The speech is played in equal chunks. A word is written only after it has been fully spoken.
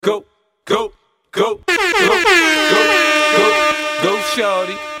go,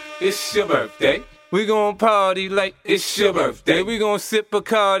 shorty. It's your birthday. We gon' party like it's your birthday. We gon' sip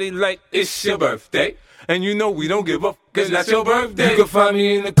Bacardi like it's your birthday. And you know we don't give up, cause that's your birthday. You can find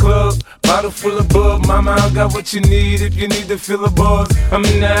me in the club, bottle full of bub. Mama, I got what you need if you need to fill a buzz. I'm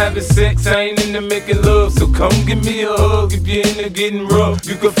into having sex, I ain't into making love. So come give me a hug if you're into getting rough.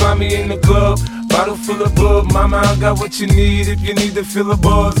 You can find me in the club, bottle full of bub. Mama, I got what you need if you need to fill a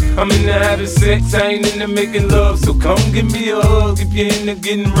buzz. I'm into having sex, I ain't into making love. So come give me a hug if you're into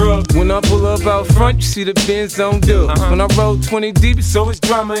getting rough. When I pull up out front, you see the Benz on dub. When I roll 20 deep, it's always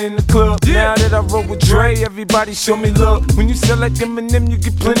drama in the club. Now that I roll with Dre, everybody show me love. When you sell like Eminem, you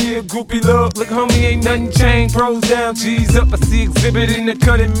get plenty of groupie love. Look, homie, ain't nothing changed. Pros down, G's up. I see exhibit in the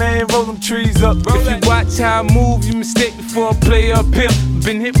cutting, man. Roll them trees up. If you watch how I move, you mistake before I play up here.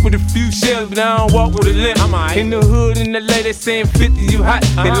 Been hit with a few shells, but I don't walk with a limp. In the hood, in the LA, they saying 50, you hot.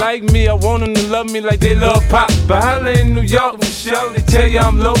 They like me, I want them to love me like they love pop. But holla in New York, Michelle, they tell you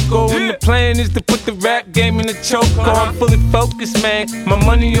I'm loco. And the plan is to put the rap game in the choke. I'm fully focused, man. My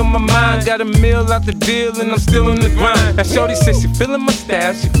money on my mind. Got a meal out the deal, and I'm still on the grind. Now shorty says she feeling my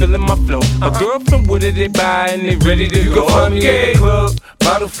style, she feeling my flow. My girlfriend with it, they buy and they ready to go. You can find me in the club,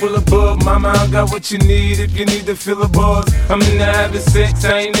 bottle full of bub. Mama, I got what you need if you need to fill a buzz. I'm into having sex,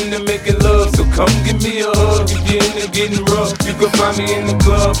 I ain't into making love. So come give me a hug if you're into getting rough. You can find me in the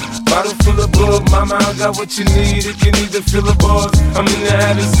club, bottle full of bub. Mama, I got what you need if you need to fill a buzz. I'm into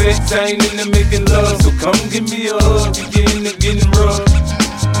having sex, I ain't into making love. So come give me a hug if you're into getting rough.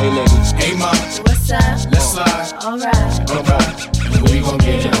 Hey ladies, hey mom, what's up? Let's slide. Alright, and we gon'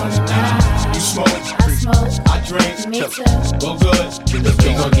 get it on tonight. You smoke, I smoke, I drink, me too. Go good, cause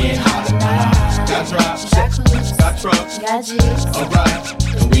we gon' get hot tonight. Got drops, got coops, got trucks, got G's.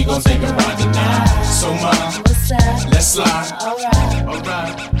 Alright, and we gon' take a ride tonight. So mom, what's up? Let's slide.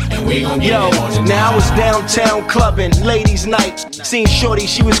 Alright, and we gon' get it on tonight. Now it's downtown clubbing, ladies' night. Seen shorty,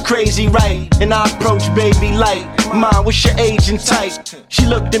 she was crazy, right? And I approached baby light. Mom, what's your age and type? She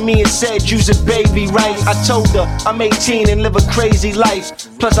looked at me and said, you's a baby, right? I told her, I'm 18 and live a crazy life.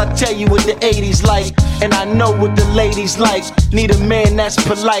 Plus I tell you what the 80s like, and I know what the ladies like. Need a man that's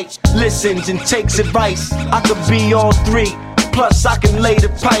polite, listens and takes advice. I could be all three, plus I can lay the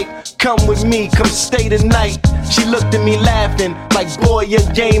pipe. Come with me, come stay the night. She looked at me laughing, like boy your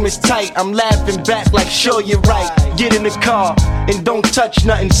game is tight. I'm laughing back like sure you're right. Get in the car, and don't touch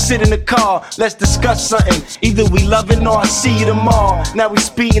nothing, sit in the car. Let's discuss something, either we loving or I see you tomorrow. Now we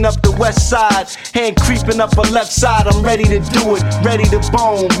speeding up the west side, hand creeping up her left side. I'm ready to do it, ready to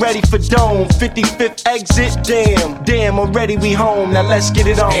bone, ready for dome. 55th exit, damn, already we home. Now let's get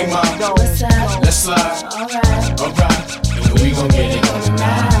it on. Hey mom, what's up? let's slide. Alright, and we gon' get it on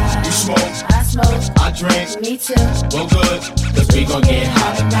tonight. You smoke, I smoke, I drink, me too. Go good, cause we gon' get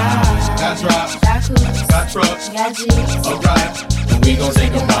hot tonight. Got drops, Got coops, got trucks, got G's. alright, and we gon'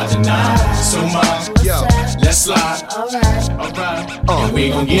 take a ride tonight. So mom, What's up? let's slide. Alright, and we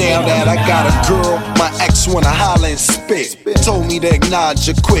gon' get Now it that on I got a tonight. girl, my ex wanna holler and spit. Told me to acknowledge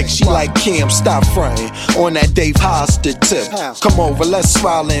her quick. She like, Kim, stop frontin' on that Dave Hoster tip. Come over, let's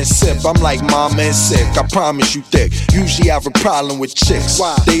smile and sip. I'm like, mama and sick, I promise you thick. Usually I have a problem with chicks.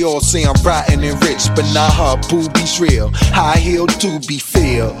 They all say I'm rotten and rich, but nah, her boobies real. High heel doobie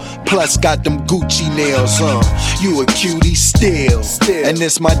feel. Plus got them Gucci nails, You a cutie still. And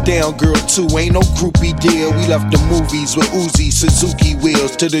this my down girl too, ain't no groupie deal. We left the movies with Uzi, Suzuki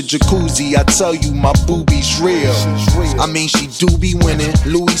wheels to the jacuzzi. I tell you my boobies real. I mean she do be winning,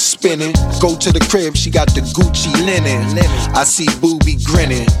 Louis spinning. Go to the crib, she got the Gucci linen. I see Booby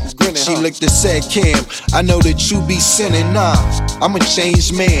grinning. She looked and said, Kim, I know that you be sinning. Nah, I'm a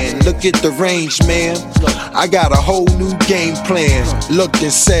changed man. Look at the range, man. I got a whole new game plan. Looked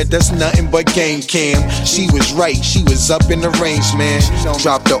and said, that's nothing but game cam. She was right, she was up in the range, man.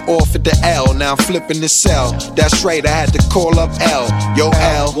 Dropped her off at the L, now I'm flipping the cell. That's right, I had to call up L. Yo,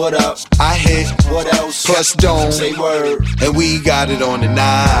 L, what up? I hit, What else? plus dome, Say word. and we got it on the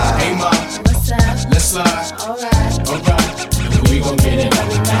night. Hey mom, what's up? let's slide. Alright, and we gon' get it on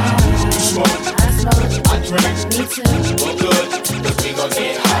tonight. You smoke, I smoke, I drink, me too. go good, cause we gon'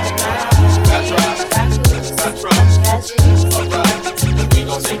 get hot tonight. Got drops, Got coops, got trucks, got G's. alright, and we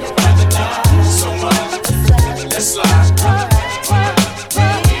gon' take a ride tonight. So mom, What's up? let's slide.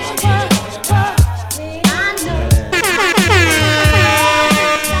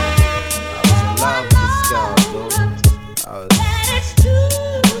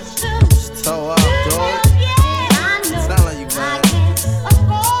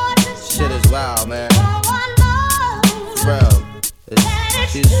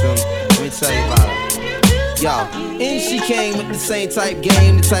 She's from, let me tell you about her. Yo, and she came with the same type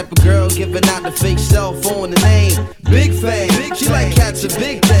game, the type of girl giving out the fake cell phone, the name Big Fame. She like catching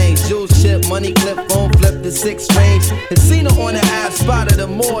big things, jewel chip, money clip, phone flip the 6 range. And seen her on the app, spotted her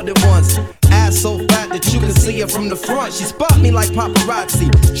more than once. Ass so fat that you can see her from the front. She spot me like paparazzi,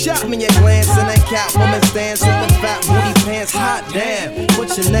 shot me a glance, and that Catwoman stands with the fat booty pants. Hot damn,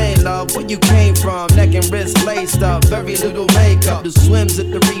 what's your name, love? Where you came from? Neck and wrist laced up, very little makeup. The swims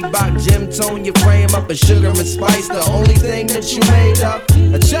at the Reebok gym, tone your frame up, and sugar and spice, the only thing that you made up.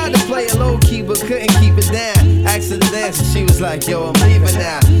 I tried to play it low key, but couldn't keep it down. Asked her to dance, and she was like, yo, I'm leaving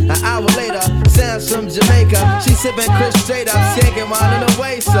now. An hour later, sounds from Jamaica. She sipping Chris straight up, skanking while in her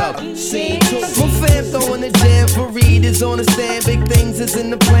waist up. Scene 2. My fam throwing the jam for Reed is on the stand. Big things is in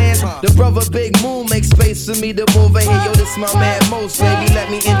the plans. The brother Big Moon makes space for me to move in here. Yo, this my man Most, baby, let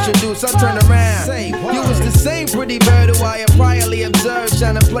me introduce. I turn around. You was the same pretty bird who I had priorly observed,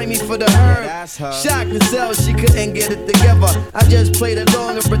 trying to play me for the herd. Shocked to sell, she couldn't get it together. I just played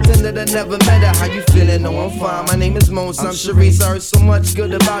along and pretended I never met her. How you feeling? No, I'm fine. My name is Mons. I'm Sharice. I heard so much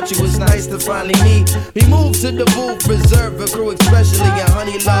good about you. It's nice to finally meet. We moved to the booth, preserve a crew, especially and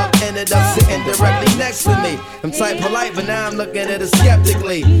Honey Love ended up sitting directly next to me. I'm type polite, but now I'm looking at her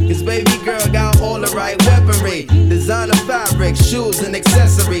skeptically. Cause baby girl got all the right weaponry. Designer fabric, shoes and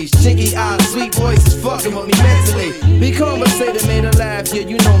accessories. Chinky eyes, sweet voice is fucking with me mentally. Be conversated, made her laugh, yeah,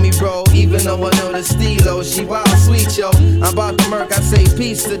 you know me, bro. Even though I know the stilo, she wild sweet, yo. I'm about to murk, I say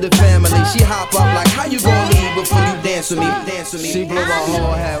peace to the family. She hop up like, how you gon' leave before you dance with me? Dance with me. She blew my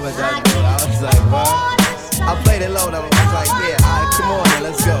whole head with that dude. I was like, what? I played it low though. I was like, yeah, alright, come on, now,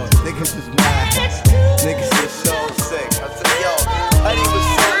 let's go. Niggas is mad. Niggas is so sick. I said, yo, honey was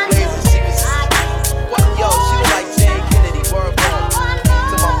so blazing. She was, what? Yo, she was like Jane Kennedy, word bomb.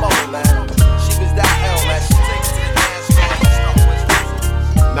 To my mother, man. She was that hell, man. She takes to the dance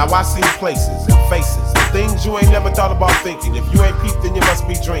floor. Now I see places and faces and things you ain't never thought about thinking. If you ain't peeped, then you must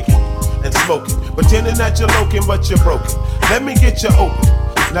be drinking and smoking, pretending that you're loking, but you're broken. Let me get you open.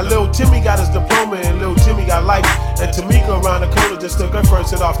 Now little Timmy got his diploma and little Jimmy got life. And Tamika around the corner just took her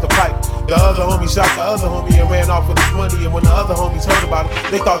first hit off the pipe. The other homie shot the other homie and ran off with his money. And when the other homies heard about it,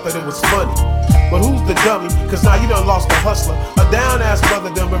 they thought that it was funny. But who's the dummy? Cause now you done lost a hustler. A down ass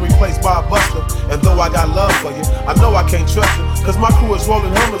brother done been replaced by a buster. And though I got love for you, I know I can't trust you. Cause my crew is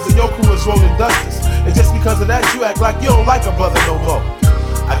rolling Hummers and your crew is rolling Dusters. And just because of that you act like you don't like a brother no more.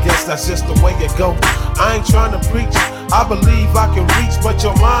 I guess that's just the way it go. I ain't trying to preach, I believe I can reach, but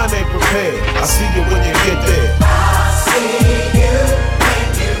your mind ain't prepared. I see you when you get there. I see you when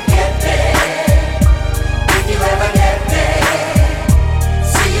you get there. If you ever get there.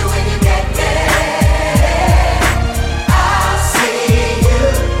 See you when you get there. I see you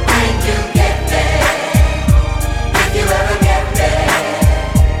when you get there. If you ever get there.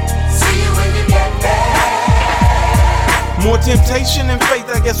 See you when you get there. More temptation and faith,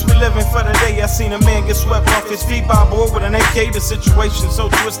 I guess we living for the day. I seen a man get swept off his feet by a boy with an AK. The situation so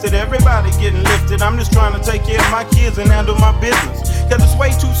twisted, everybody getting lifted. I'm just trying to take care of my kids and handle my business. Cause it's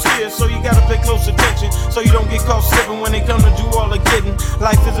way too serious, so you gotta pay close attention, so you don't get caught slipping when they come to do all the kidding.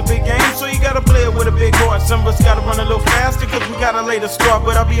 Life is a big game, so you gotta play it with a big heart. Some of us gotta run a little faster, cause we gotta lay the start.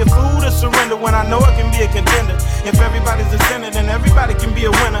 But I'll be a fool to surrender when I know I can be a contender. If everybody's a sinner, then everybody can be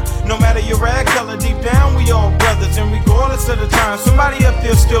a winner. No matter your rag color, deep down we all brothers. And regardless of the time, somebody up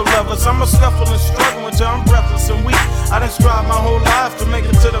there still love us. I'm a scuffle and struggle until I'm breathless and weak. I done strive my whole life to make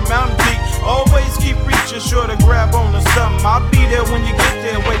it to the mountain peak. Always keep reaching, sure to grab on to something. I'll be there when you get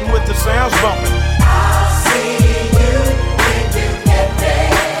there, waiting with the sounds bumping. I'll see you when you get there.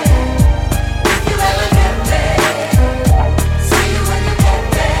 If you ever get there. See you when you get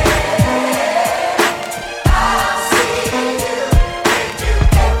there. I'll see you when you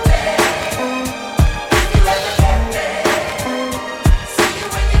get there. If you ever get there. See you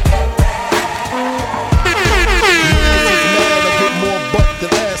when you get I get more butt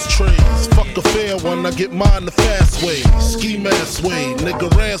than ashtrays. Fuck a fair one, I get mine the fast way. Ski mask way, nigga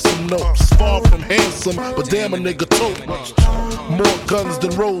ransom notes. Far from handsome, but damn a nigga tote. More guns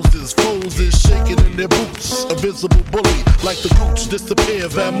than roses, foes is shaking in their boots. A visible bully, like the gooch, disappear,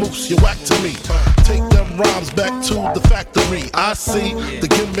 vamoose, you whack to me. Take them rhymes back to the factory. I see the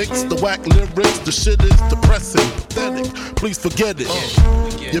gimmicks, the whack lyrics, the shit is depressing, pathetic. Please forget it.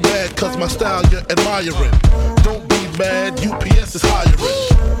 You're mad cause my style you're admiring. Don't be mad, UPS is hiring.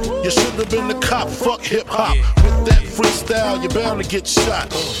 You should have been the cop, fuck hip hop. With that freestyle, you're bound to get shot.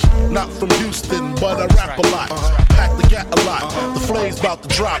 Not from Houston, but I rap a lot. Pack the gat a lot, the flame's about to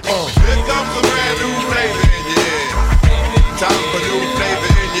drop. Here comes a brand new flavor in your ear. Time for new flavor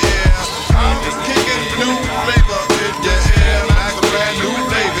in your ear. I'm just kicking new flavor in your ear. Like a brand new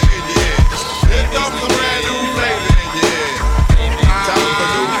flavor in your ear. Here comes a brand new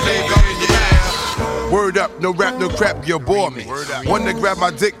Word up, no rap, no crap, you bore me. One to grab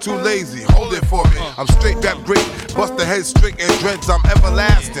my dick, too lazy, hold it for me. I'm straight rap great, bust the head straight and dreads, I'm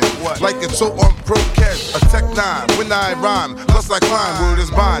everlasting. Like it's so on Potcast, a tech 9, when I rhyme, plus I climb, word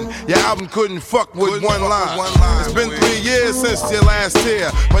is bond. Your album couldn't fuck with one line. It's been 3 years since your last tear,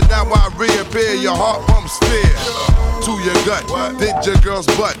 but now I reappear, your heart pumps fear. To your gut, did your girl's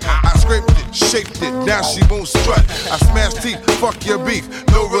butt. I scraped it, shaped it, now she won't strut. I smash teeth, fuck your beef,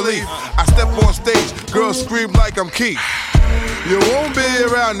 no relief. I step on stage, girls scream like I'm Keith. You won't be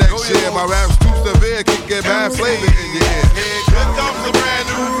around next year, my rap's too severe, can get bad flavor in your ear. Here comes a brand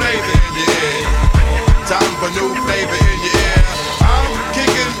new flavor in your ear. Time for new flavor in your ear. I'm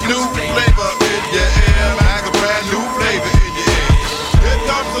kicking new flavor in your ear. Like a brand new flavor in your ear. Here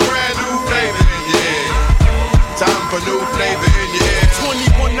comes a brand new flavor in your ear. Time for new flavor in your ear.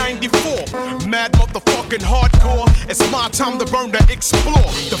 2194, mad motherfucking hardcore. It's my time to burn, to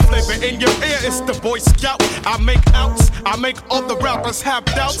explore. The flavor in your ear is the Boy Scout. I make outs, I make other rappers have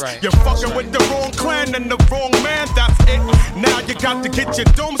doubts. Right. You're fucking with the wrong clan and the wrong man, that's it. Now you got to get your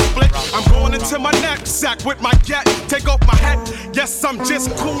dome split. I'm going into my knapsack with my gat. Take off my hat, yes, I'm just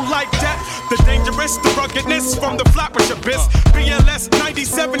cool like that. The dangerous, the ruggedness from the flappers abyss. BLS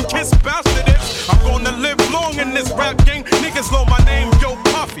 97 kiss bastard is. I'm gonna live long in this rap game. Niggas know my name, yo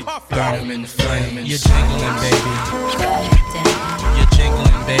Puffy. Burn 'em in the flame, you're jingling, baby. You're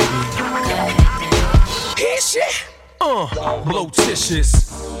jingling, baby. Here's shit. Blotitious,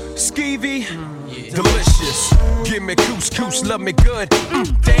 skeevy, delicious. Give me couscous, love me good.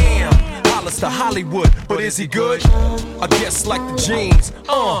 Damn, Hollis to Hollywood, but is he good? I guess like the jeans.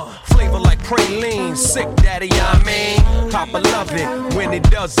 Flavor like praline, sick daddy, I mean. Papa love it when he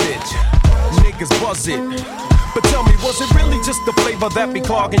does it. Niggas buzz it. But tell me, was it really just the flavor that be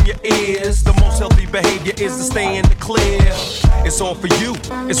clogging your ears? The most healthy behavior is to stay in the clear. It's all for you,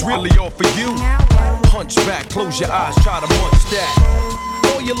 it's really all for you. Hunch back, close your eyes, try to munch that.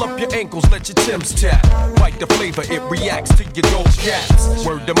 Oil up your ankles, let your Timbs tap. Bite the flavor, it reacts to your gold caps.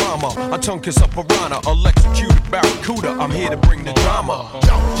 Word to mama, a tongue kiss a piranha, electrocuted barracuda. I'm here to bring the drama.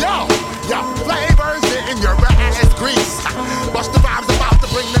 Yo, flavors in your ass grease. Bust the rhymes about to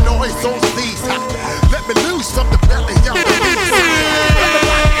bring the noise on cease. Let me loose from the belly, yo.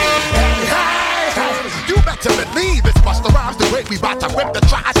 Hey, you better believe it's Busta Rhymes the great. We bout to rip the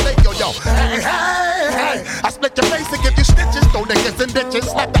tri-state, yo. Hey, I split your face and give you stitches. Throw niggas in ditches,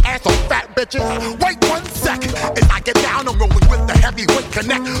 slap the ass on fat bitches. Wait 1 second, as I get down, I'm rolling with the heavyweight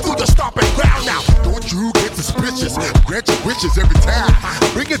connect through the stomping ground now. Don't you get suspicious? Grant your wishes every time.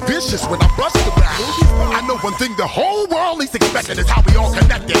 Bring it vicious when I bust around. I know one thing the whole world is expecting is how we all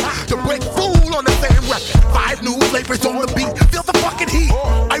connected. To break fool on the same record. 5 new flavors on the beat. Feel the fucking heat.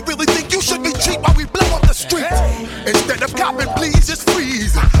 I really think you should be cheap while we blow up the street. Instead of copping, please just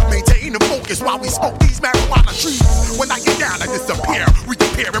freeze. Maintain the focus while we smoke these marijuana trees. When I get down, I disappear,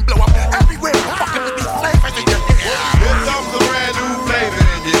 reappear and blow up everywhere. Fucking with these flavors in your ear. Here comes a brand new flavor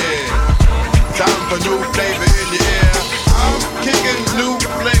in your ear. Time for new flavor in your ear. I'm kicking new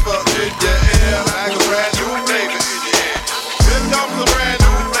flavor in your ear. Like a brand new flavor in your ear. Here comes a brand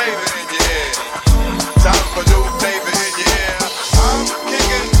new flavor in your ear. Time for new flavor in your ear. I'm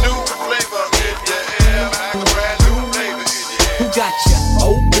kicking new flavor in your ear. Like a brand new flavor in your ear. Who got you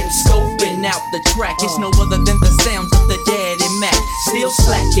open, scoping out the track? It's no other than the sounds of the Daddy Mac. Still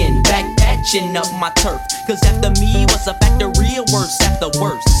slacking, back patching up my turf. Cause after me was a factory of worse after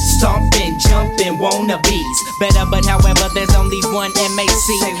worse. Stomping, jumping, wannabes. Better, but however, there's only one MAC.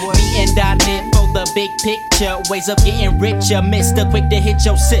 Me and I live for the big picture. Ways of getting richer. Mr. Quick to hit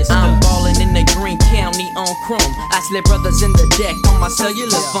your sister. I'm ballin' in the Green County on chrome. I slip brothers in the deck on my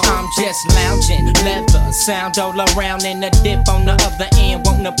cellular phone. I'm just lounging, leather, sound all around. And the dip on the other end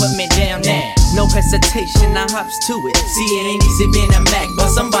wanna put me down now. No hesitation, I hops to it. See, it ain't easy being a Mac, but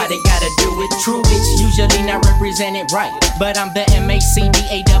somebody gotta do it. True, it's usually not represented right, but I'm the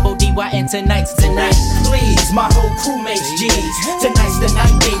MACDADDY, and tonight's the night. Please, my whole crew makes G's. Tonight's the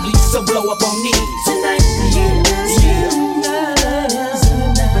night, baby, so blow up on knees. Tonight, yeah.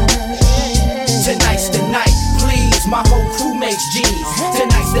 Tonight's the night. Please, my whole crew makes G's.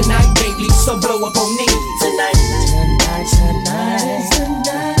 Tonight's the night, baby, so blow up on knees.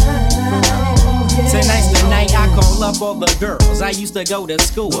 Tonight's the night I call up all the girls I used to go to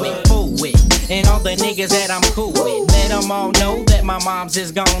school with, fool with, and all the niggas that I'm cool with. Let them all know that my mom's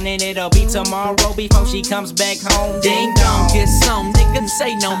is gone, and it'll be tomorrow before she comes back home. Ding dong, get some niggas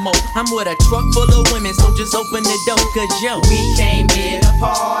say no more. I'm with a truck full of women, so just open the door, cause yo, we came here to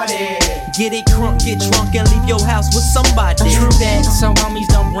party. Get it crunk, get drunk, and leave your house with somebody. True that, so homies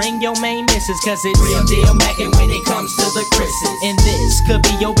don't bring your main missus, cause it's real deal mackin' when it comes to the Chris's. And this could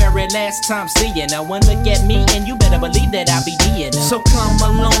be your very last time seeing no one look at me, and you better believe that I'll be D'ing. So come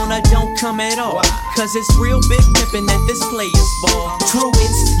alone or don't come at all, cause it's real big pimpin' at this player's ball. True,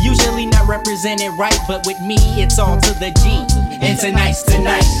 it's usually not represented right, but with me it's all to the G. And tonight's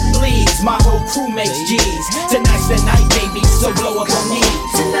tonight, please, my whole crew makes G's. Tonight's the night, baby, so blow up on me.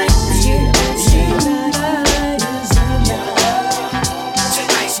 Tonight,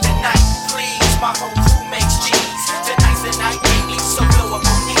 tonight's the night, please, my whole crew makes G's. Tonight's the night, baby, so blow up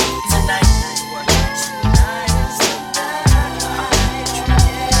on me. Tonight.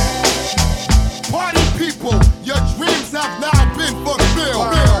 Party people, your dreams have now been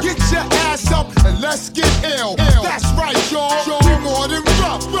fulfilled. Get your ass up and let's get ill. That's right, y'all. We more than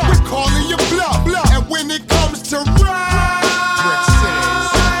rough. We're calling you bluff. And when it comes to rap,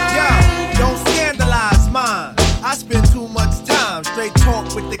 yo, don't scandalize mine. I spend too much time straight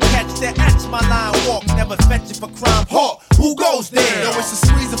talk with the catch that etch my line walk. Never fetch it for crime. Hawk, who goes there? Yo, it's a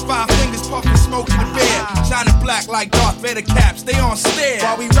squeeze of 5 fingers, puffin' smoke in the beer. Shining black like Darth Vader caps, they on stare.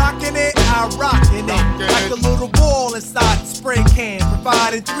 While we rockin' it, I rockin' it. Like a little ball inside the spray can.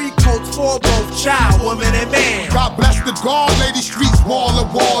 Providing 3 coats for both child, woman, and man. God bless the guard, lady streets, wall to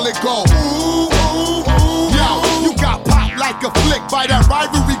wall it go. Ooh, ooh, ooh. Yo, you got popped like a flick by that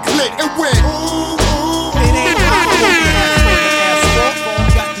rivalry click and win. Ooh, ooh, it ain't hot.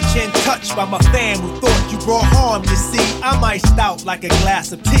 Got the chin touched by my fam who thought you brought harm. You see, I'm iced out like a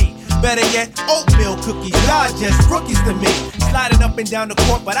glass of tea. Better yet, oatmeal cookies, y'all just rookies to me. Sliding up and down the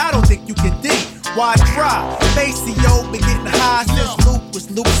court, but I don't think you can dig. Why try? Maceo been getting high since Luke was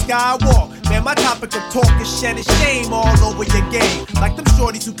Luke Skywalker. Man, my topic of talk is shedding shame all over your game. Like them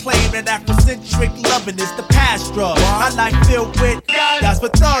shorties who claim that Afrocentric loving is the past drug. My life filled with, that's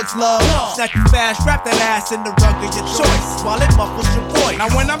what thugs love. Snack you fast, wrap that ass in the rug of your choice while it muffles your voice.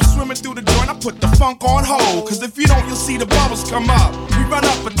 Now when I'm swimming through the joint, I put the funk on hold. Cause if you don't, you'll see the bubbles come up. We run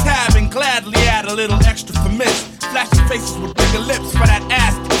up a tab and gladly add a little extra for miss. Flashing faces with bigger lips for that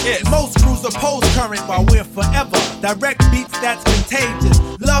ass to kiss. Most crews oppose current while we're forever. Direct beats that's contagious.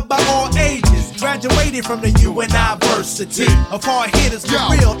 Loved by all ages. Graduated from the university of hard hitters for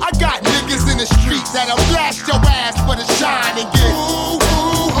real. I got niggas in the streets that'll blast your ass for the shine and get ooh,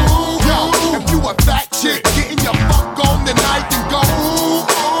 ooh, ooh. Yo, if you a fat chick, getting your fuck on tonight and go ooh,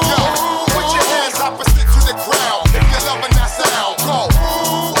 ooh. Yo, put your hands opposite to the ground if you're loving that sound. Go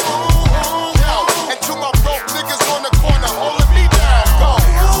ooh, ooh, yo, and to my broke niggas on the corner holding me down. Go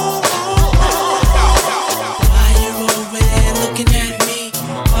ooh, why you over there looking at me?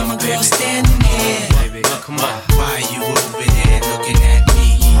 Why my girl standing here? Baby, come on. Why you over there looking at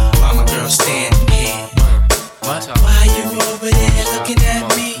me? Why my girl standing here? What? Why you over there looking at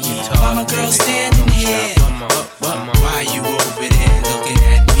me? Why my girl standing here? Why you over there looking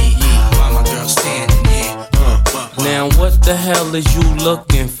at me? Why my girl standing here? Now what the hell is you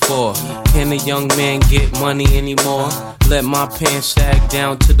looking for? Can a young man get money anymore? Let my pants sag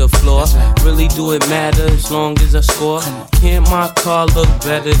down to the floor. Really do it matter as long as I score? Can't my car look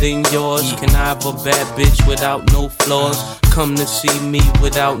better than yours? Can I have a bad bitch without no flaws? Come to see me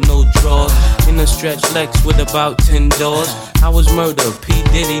without no drawers. In a stretch Lex with about 10 doors. I was murdered, P.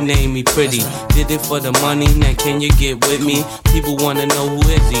 Diddy named me pretty. Did it for the money, now can you get with me? People wanna know who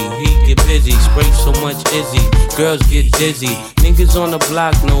is he? He get busy, spray so much Izzy. Girls get dizzy. Niggas on the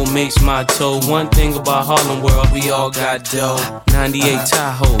block know makes my toe. One thing about Harlem World, we all got dough. 98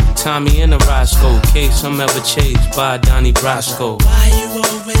 Tahoe, Tommy and a Roscoe. Case I'm ever chased by Donnie Brasco. Why you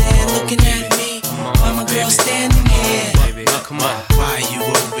over there looking at me? Why my girl standing here? Baby, come on. Why you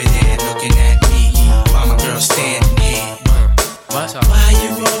over there looking at me? Why my girl standing here? What? Why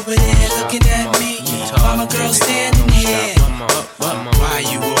you over there looking at me? Why my girl standing here? Why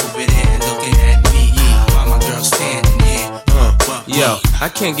you over there looking at me? Why my girl standing here? Yo, I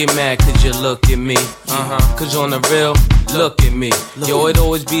can't get mad cause you look at me. Cause on the real, Look at me. Yo, it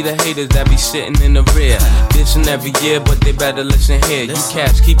always be the haters that be sitting in the rear. Dissing every year, but they better listen here. You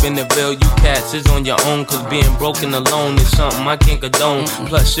cats keeping it real, you cats is on your own. Cause being broken alone is something I can't condone.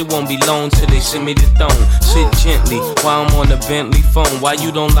 Plus, it won't be long till they send me the throne. Sit gently while I'm on the Bentley phone. Why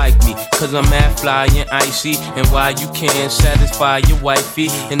you don't like me? Cause I'm mad fly and icy. And why you can't satisfy your wifey.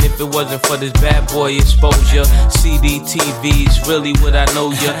 And if it wasn't for this bad boy exposure, CD, TV's really what I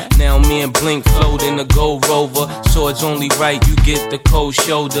know ya. Now me and Blink float in the Gold Rover. So it's only right you get the cold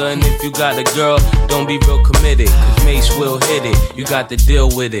shoulder. And if you got a girl, don't be real committed. Cause Mace will hit it, you got to deal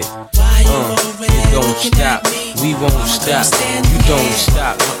with it. You don't stop, we won't stop. You don't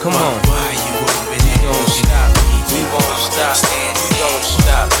stop, come on. You don't stop, we won't stop. You don't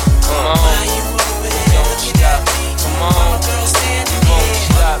stop, come on. You don't stop, come on. You won't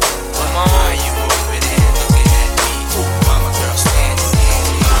stop, come on.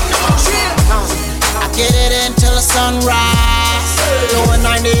 I get it until the sunrise. Doing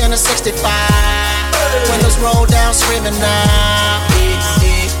 90 in a 65. Windows roll down, screaming now.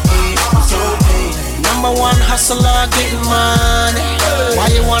 Number one hustler, getting money. Why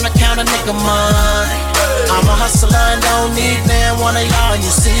you wanna count a nigga money? I'm a hustler and don't need man one of y'all,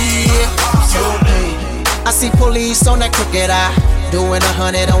 you see it. I see police on that crooked eye. Doing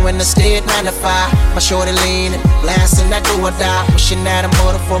 100 on interstate 95. My shorty leaning, blasting that do or die. Wishing that a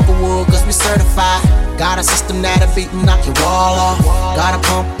motherfucker would, cause we certified. Got a system that'll beat and knock your wall off. Got a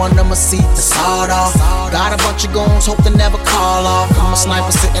pump under my seat to sawed off. Got a bunch of goons, hope to never call off. I'm a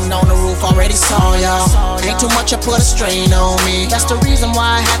sniper sitting on the roof, already saw y'all. Ain't too much, I put a strain on me. That's the reason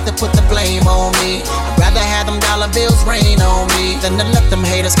why I have to put the blame on me. I'd rather have them dollar bills rain on me than to let them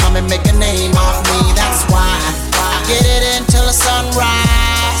haters come and make a name off me. That's why I get it until the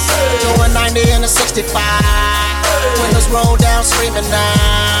sunrise. Doing 90 in a 65. Windows roll down, screaming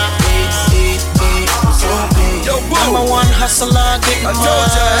now. Number one hustler, getting money.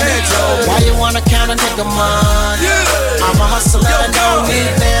 Why you wanna count a nigga money? I'm a hustler, don't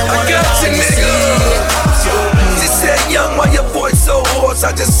need man. I got you, nigga. She said, young, why your voice so hoarse?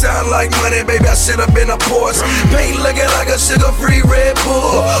 I just sound like money, baby, I should've been a Porsche. Paint looking like a sugar-free Red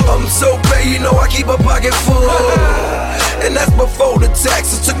Bull. I'm so paid, you know I keep a pocket full. And that's before the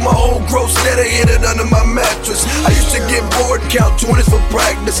taxes. Took my whole gross net and hid it under my mattress. I used to get bored and count 20s for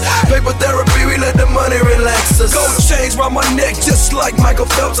practice. Paper therapy, we let the money relax us. Gold chains round my neck just like Michael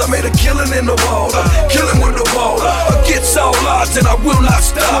Phelps. I made a killing in the water, killing with the water. Against all odds and I will not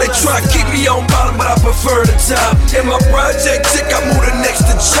stop. They try to keep me on bottom, but I prefer the top. In my project chick, I moved her next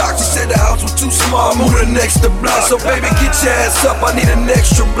to Jock. She said the house was too small, I moved her next to block. So baby, get your ass up, I need an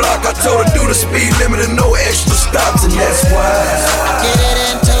extra block. I told her do the speed limit and no extra stops, and that's why I get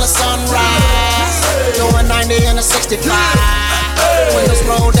it until the sunrise. Doing 90 in a 65. Windows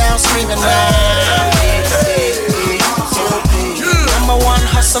roll down, screaming loud. Number one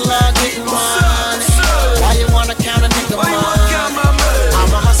hustler, getting money. Why you wanna count a nigga money?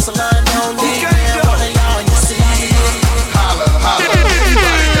 I'm a hustler and don't need man. One of y'all, you see it. Holla, holla.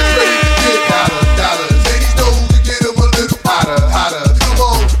 Anybody that's ready to get dollars. Ladies know who can get them a little hotter. Come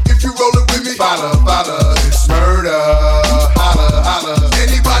on, if you rollin' with me, follow. It's murder.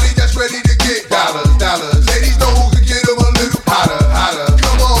 Anybody that's ready to get dollars. Ladies know who can get them a little hotter.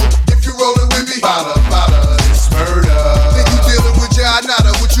 Come on, if you rollin' with me, follow. It's murder. Think you dealing with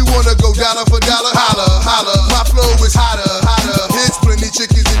Nada? Would you wanna go dollar for dollar? Holla. My flow is hotter. Here's plenty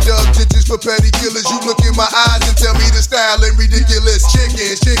chickens and dug ditches for petty killers. You look in my eyes and tell me the style ain't ridiculous.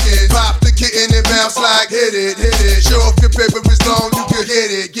 Chicken. Pop the kitten and bounce like hit it. Show off your paper is long, you can get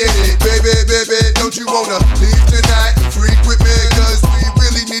it. Baby, don't you wanna leave tonight? Freak with me, cause we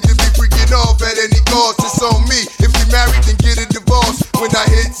really need to be freaking off at any cost. It's on me. If we married, then get a divorce. When I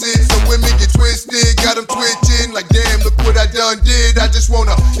hit it, some women get twisted. Got them twitching like damn, look what I done did. I just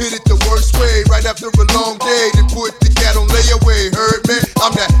wanna hit it the worst way. Right after a long day, then put the cat on layaway. Heard me?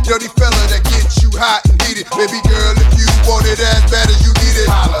 I'm that dirty fella that gets you hot and heated. Baby girl, if you want it as bad as you need it,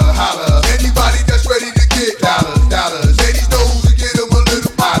 holla. Anybody that's ready to get dollars. Ladies know who to get them a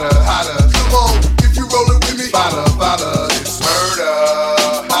little hotter. Come on, if you rollin' with me, follow. It's murder.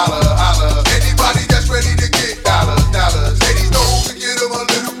 Holla. Anybody that's ready to get dollars. Ladies know who to get them a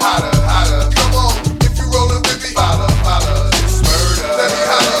little hotter. Come on, if you rollin' with me, follow. It's murder. Let me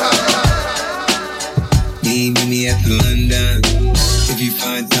holla. Meet me at the London. If you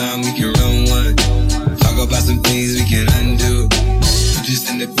find time, we can run one. Talk about some things we can undo. You just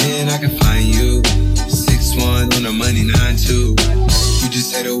in the pen, I can find you. 6'1" on the money, 9'2". You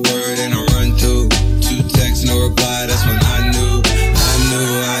just say the word and I run through. 2 texts, no reply, that's when I knew.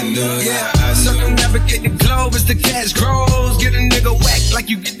 Yeah, I circumnavigate the globe as the cash grows. Get a nigga whack like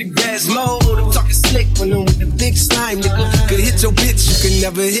you get the grass mowed. I'm talking slick when I'm with the big slime, nigga. Could hit your bitch, you can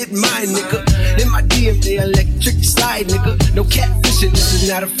never hit mine, nigga. In my DM, they electric slide, nigga. No catfishing, this is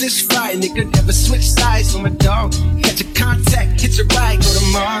not a fish fry, nigga. Never switch sides on my dog. Catch a contact, hit your ride, go to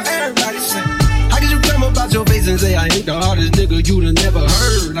Mars. Everybody say, how could you come about your face and say I ain't the hardest nigga you'd have never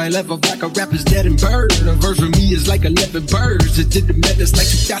heard? I left a black, a rapper's dead and bird. A verse for me is like 11 birds. It did the math, it's like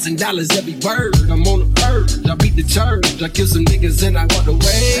 $2,000 every word. I'm on the purge, I beat the church. I kill some niggas and I walked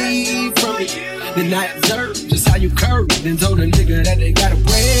away from it. Then I observed just how you curved. Then told a nigga that they gotta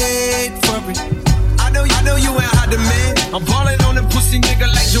wait for it. I know you ain't hot demand. I'm ballin' on the pussy nigga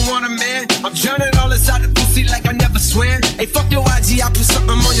like you want a man. I'm drowning all inside the pussy like I never swear. Hey, fuck your IG, I put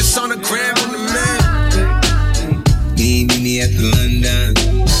something on your sonogram on the man. Meet me at the London.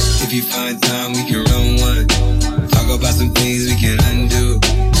 If you find time, we can run one. Talk about some things we can undo.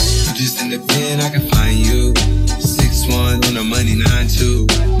 You just in the pen, I can find you. 6'1" on the money, 9'2".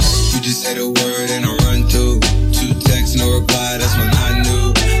 You just say the word and I run through. 2 texts, no reply, that's when I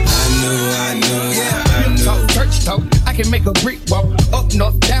knew. Church talk, I can make a brick walk. Up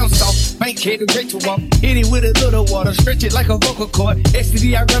north, down south, bank headed Rachel walk. Hit it with a little water, stretch it like a vocal cord.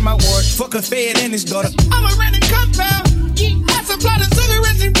 STD, I run my ward. Fuck a fed and his daughter. I'm a renting compound. I supply the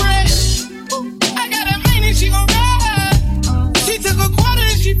cigarettes and bread. I got a man and she gon' ride. She took a quarter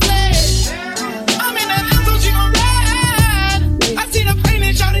and she fled. I'm in that house so she gon' ride. I see the pain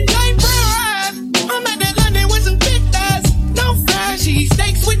and shot it like fries. I'm at that London with some big thighs. No fries, she eats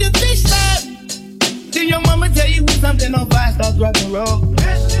steaks with the fish thighs. Did your mama tell you something on 5 stars rock and roll?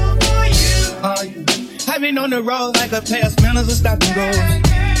 Best for you. I've been on the road like a pair of spinners or stop and go.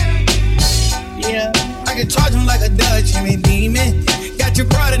 Yeah, I can charge him like a Dutch, you ain't demon. Got your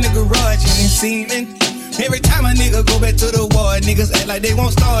brother in the garage, you ain't semen. Every time a nigga go back to the war, niggas act like they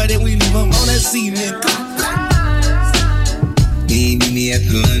won't start, and we leave them on that cement. Meet me at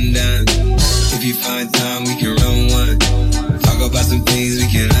the London. If you find time, we can run one. Talk about some things we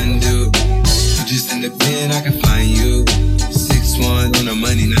can undo. You just in the pen, I can find you. 6'1" on the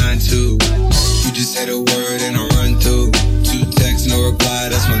money, 9'2". You just say the word and I run through. 2 texts, no reply,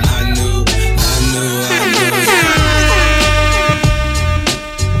 that's when I knew.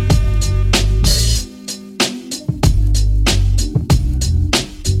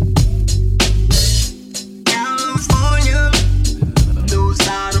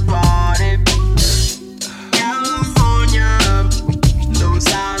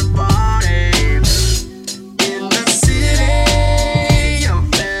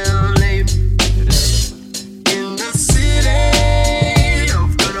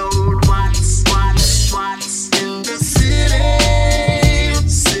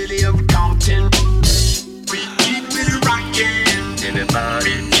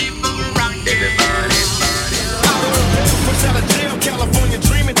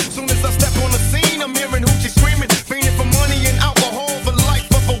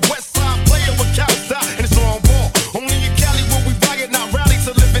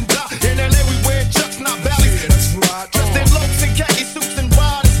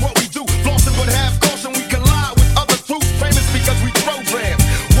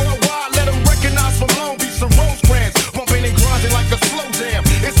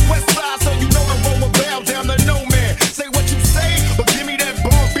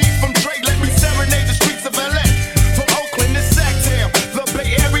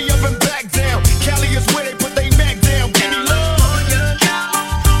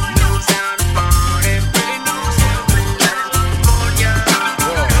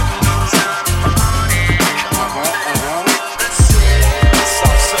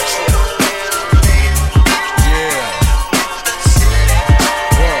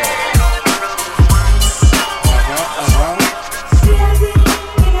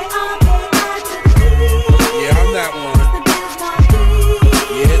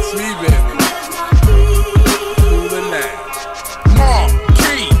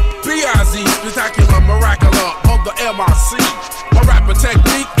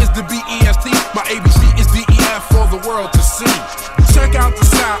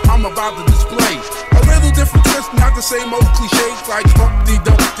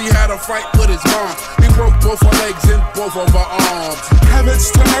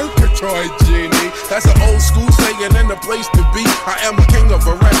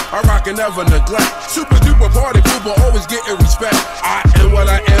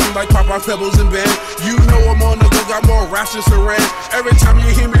 Pebbles and band, you know I'm on the go, got more raps than Saran. Every time you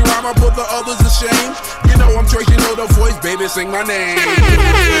hear me rhyme, I put the others to shame. You know I'm Trace, you know the voice, baby, sing my name.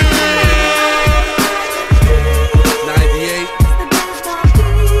 98,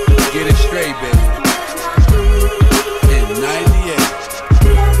 get it straight, baby. In 98.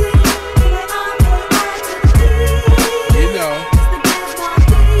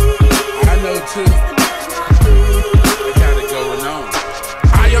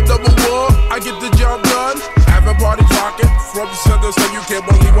 so you can't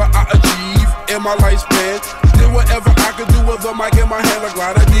believe what I achieve in my lifespan. Did whatever I could do with the mic in my hand, like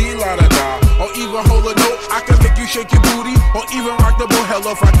la-da-dee, la-da-da. Or even hold a note, I can make you shake your booty. Or even rock the boat, hell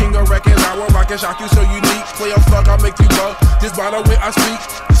if I king of records, I will rock and shock you so unique. Play a thug, I make you bug, just by the way I speak.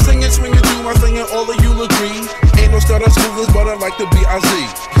 Singing, swinging, do my singing, all of you agree. Ain't no stutter smooth as butter like the B.I.Z.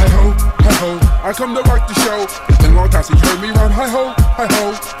 Hi-ho, hi-ho, I come to rock the show. It's been a long time since you heard me run. Hi-ho,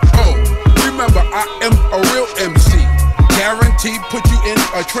 hi-ho, oh. Remember, I am a real MC. Guaranteed put you in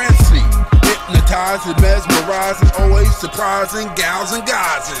a trance sleep. Hypnotizing, mesmerizing, always surprising gals and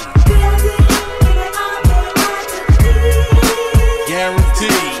guys.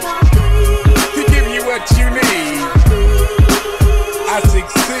 Guaranteed to give you what you need. I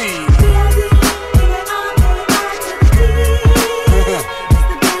succeed.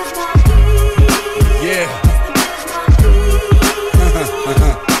 Yeah.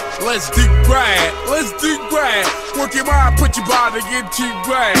 Let's do grad, let's do grad. Work your mind, put your body into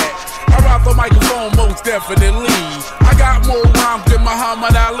grad. I rock the microphone most definitely. I got more rhymes than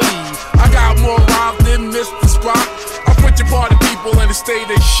Muhammad Ali. I got more rhymes than Mr. Spock. I put your party people in a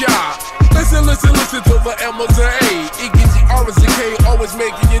state of shock. Listen, listen, listen to the M's and A. Iggy's the R's and K, always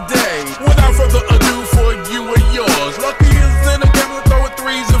making your day. Without further ado, for you and yours. Lucky is in the game with throwing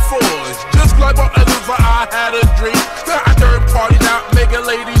 3s and 4s. Just like my others, I had a dream. I third party now, make a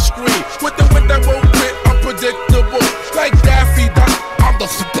lady scream. With the wind that won't quit, unpredictable. Like Daffy Duck, I'm the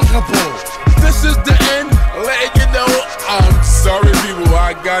despicable. This is the end, letting you know I'm sorry people,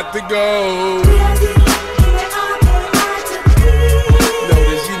 I got to go.